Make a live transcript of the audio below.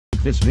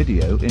delete this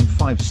video in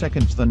 5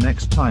 seconds. The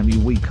next time you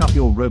wake up,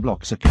 your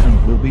Roblox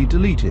account will be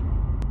deleted.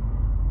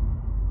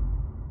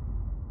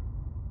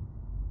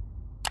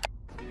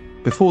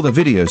 Before the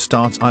video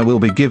starts, I will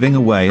be giving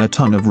away a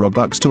ton of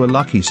Robux to a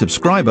lucky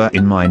subscriber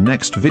in my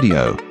next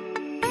video.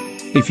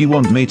 If you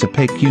want me to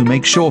pick you,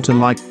 make sure to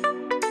like,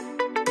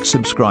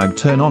 subscribe,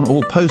 turn on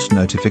all post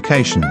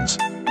notifications,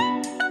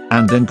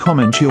 and then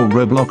comment your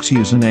Roblox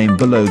username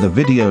below the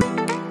video,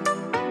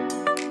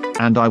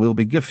 and I will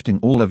be gifting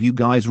all of you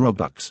guys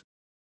Robux.